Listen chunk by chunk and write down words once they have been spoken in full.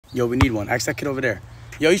Yo, we need one. Ask that kid over there.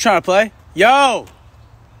 Yo, you trying to play? Yo!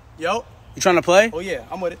 Yo. You trying to play? Oh, yeah.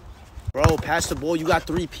 I'm with it. Bro, pass the ball. You got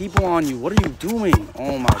 3 people on you. What are you doing?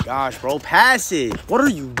 Oh, my gosh, bro. Pass it. What are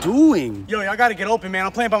you doing? Yo, y'all got to get open, man.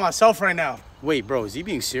 I'm playing by myself right now. Wait, bro. Is he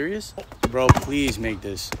being serious? Bro, please make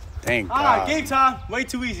this. Thank God. All right, game time. Way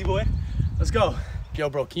too easy, boy. Let's go. Yo,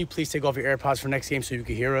 bro, can you please take off your AirPods for next game so you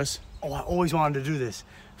can hear us? Oh, I always wanted to do this.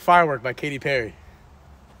 Firework by Katy Perry.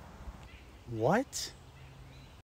 What?